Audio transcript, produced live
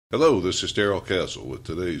Hello, this is Darrell Castle with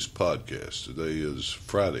today's podcast. Today is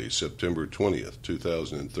Friday, September 20th,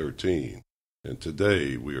 2013, and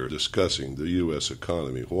today we are discussing the U.S.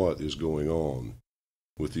 economy. What is going on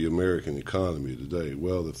with the American economy today?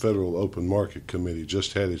 Well, the Federal Open Market Committee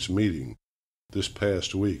just had its meeting this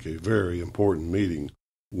past week, a very important meeting,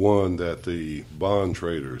 one that the bond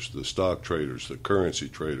traders, the stock traders, the currency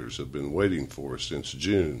traders have been waiting for since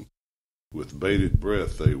June. With bated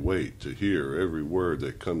breath, they wait to hear every word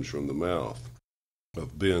that comes from the mouth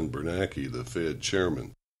of Ben Bernanke, the Fed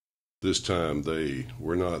chairman. This time they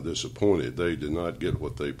were not disappointed. They did not get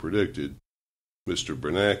what they predicted. Mr.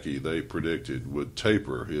 Bernanke, they predicted, would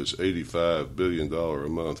taper his $85 billion a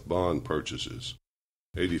month bond purchases.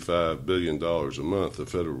 $85 billion a month the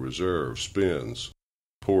Federal Reserve spends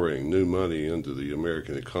pouring new money into the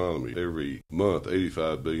American economy. Every month,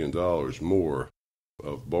 $85 billion more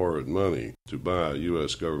of borrowed money to buy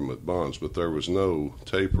U.S. government bonds, but there was no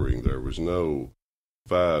tapering. There was no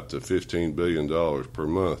 $5 to $15 billion per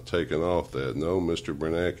month taken off that. No, Mr.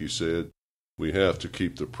 Bernanke said, we have to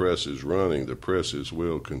keep the presses running. The presses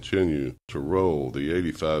will continue to roll. The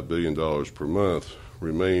 $85 billion per month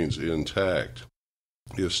remains intact.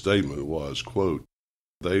 His statement was, quote,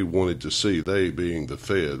 they being the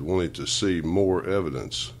Fed, wanted to see more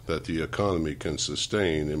evidence that the economy can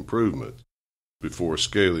sustain improvement before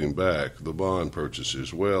scaling back the bond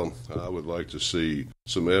purchases. Well, I would like to see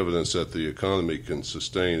some evidence that the economy can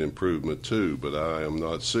sustain improvement too, but I am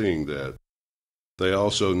not seeing that. They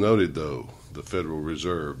also noted, though, the Federal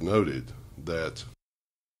Reserve noted that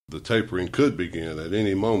the tapering could begin at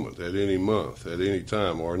any moment, at any month, at any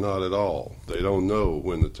time, or not at all. They don't know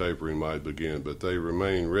when the tapering might begin, but they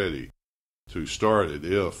remain ready to start it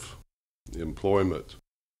if employment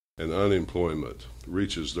and unemployment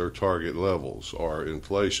reaches their target levels, or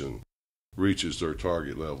inflation reaches their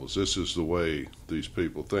target levels. This is the way these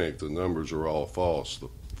people think. The numbers are all false. The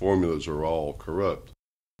formulas are all corrupt.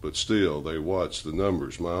 But still, they watch the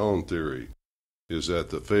numbers. My own theory is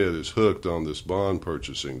that the Fed is hooked on this bond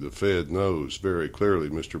purchasing. The Fed knows very clearly.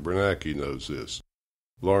 Mr. Bernanke knows this.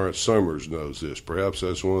 Lawrence Summers knows this. Perhaps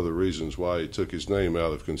that's one of the reasons why he took his name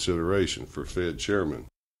out of consideration for Fed chairman.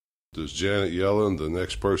 Does Janet Yellen, the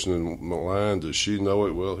next person in line, does she know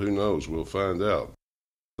it? Well, who knows? We'll find out.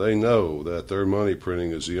 They know that their money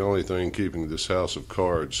printing is the only thing keeping this house of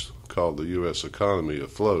cards called the U.S. economy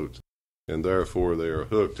afloat, and therefore they are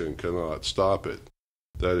hooked and cannot stop it.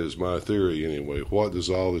 That is my theory anyway. What does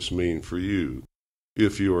all this mean for you?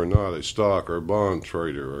 If you are not a stock or bond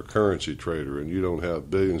trader or currency trader and you don't have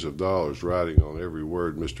billions of dollars riding on every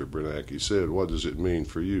word Mr. Bernanke said, what does it mean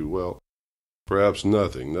for you? Well, perhaps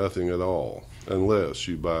nothing at all, unless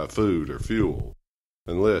you buy food or fuel,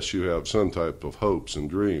 unless you have some type of hopes and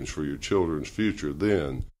dreams for your children's future.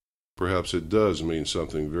 Then perhaps it does mean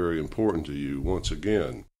something very important to you. Once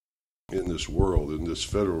again, in this world, in this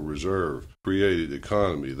Federal Reserve created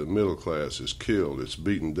economy, the middle class is killed, it's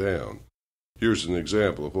beaten down. Here's an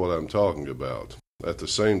example of what I'm talking about. At the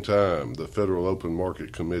same time, the Federal Open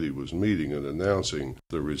Market Committee was meeting and announcing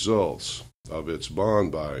the results of its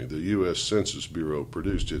bond buying. The U.S. Census Bureau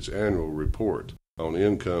produced its annual report on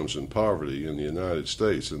incomes and poverty in the United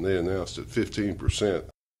States, and they announced that 15%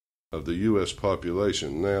 of the U.S.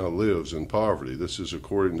 population now lives in poverty. This is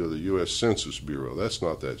according to the U.S. Census Bureau. That's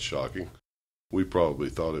not that shocking. We probably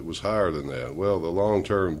thought it was higher than that. Well, the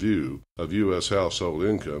long-term view of U.S. household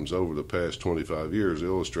incomes over the past 25 years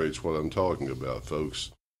illustrates what I'm talking about, folks.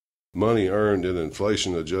 Money earned in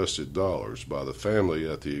inflation-adjusted dollars by the family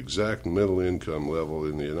at the exact middle income level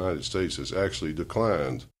in the United States has actually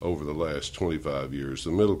declined over the last 25 years.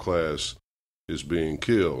 The middle class is being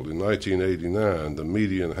killed. In 1989, the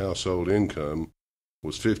median household income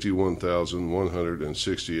was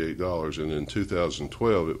 $51,168, and in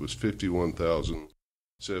 2012 it was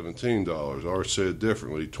 $51,017. Or said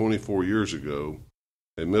differently, 24 years ago,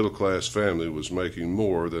 a middle-class family was making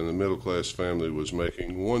more than a middle-class family was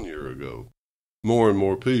making 1 year ago. More and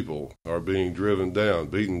more people are being driven down,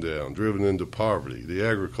 beaten down, driven into poverty. The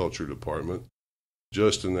Agriculture Department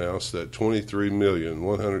just announced that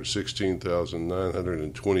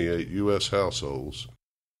 23,116,928 U.S. households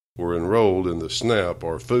were enrolled in the SNAP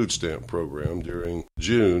or food stamp program during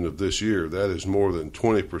June of this year. That is more than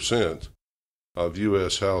 20% of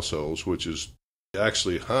U.S. households, which is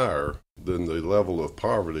actually higher than the level of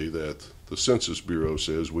poverty that the Census Bureau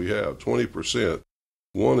says we have. 20%,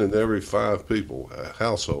 one in every five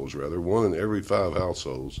households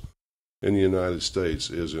in the United States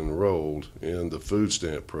is enrolled in the food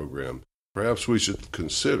stamp program. Perhaps we should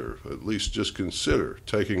consider, at least just consider,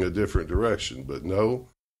 taking a different direction. But no,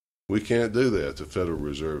 We can't do that, the Federal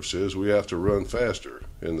Reserve says. We have to run faster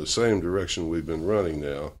in the same direction we've been running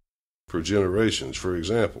now for generations. For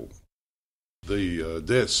example, the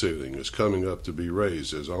debt ceiling is coming up to be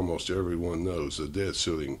raised, as almost everyone knows. The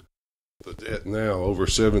debt now over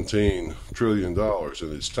 $17 trillion,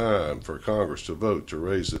 and it's time for Congress to vote to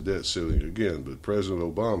raise the debt ceiling again. But President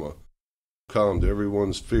Obama calmed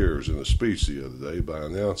everyone's fears in a speech the other day by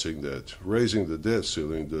announcing that raising the debt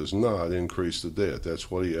ceiling does not increase the debt.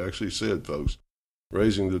 That's what he actually said, folks.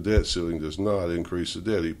 Raising the debt ceiling does not increase the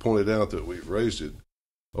debt. He pointed out that we've raised it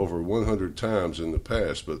over 100 times in the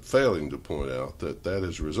past, but failing to point out that that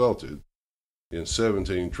has resulted in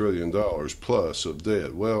 $17 trillion plus of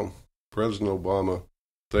debt. Well, President Obama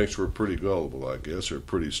thinks we're pretty gullible, I guess, or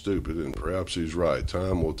pretty stupid, and perhaps he's right.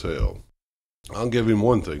 Time will tell. I'll give him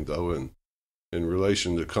one thing, though, in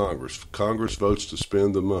relation to Congress. Congress votes to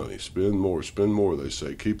spend the money. Spend more, they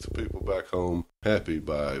say. Keep the people back home happy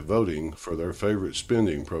by voting for their favorite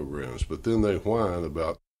spending programs. But then they whine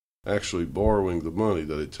about actually borrowing the money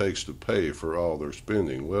that it takes to pay for all their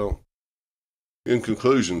spending. Well, in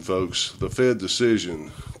conclusion, folks, the Fed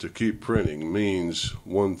decision to keep printing means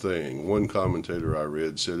one thing. One commentator I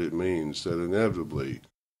read said it means that inevitably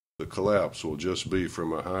the collapse will just be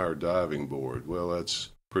from a higher diving board. Well,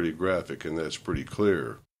 that's pretty graphic, and that's pretty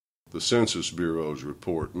clear. The Census Bureau's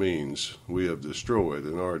report means we have destroyed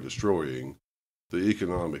and are destroying the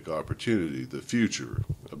economic opportunity, the future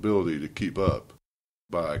ability to keep up.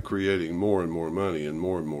 By creating more and more money and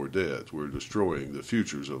more debt, we're destroying the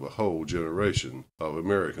futures of a whole generation of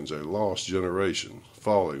Americans, a lost generation,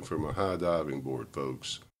 falling from a high diving board,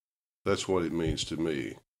 folks. That's what it means to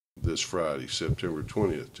me this Friday, September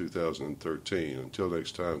 20th, 2013. Until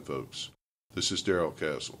next time, folks. This is Darrell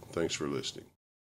Castle. Thanks for listening.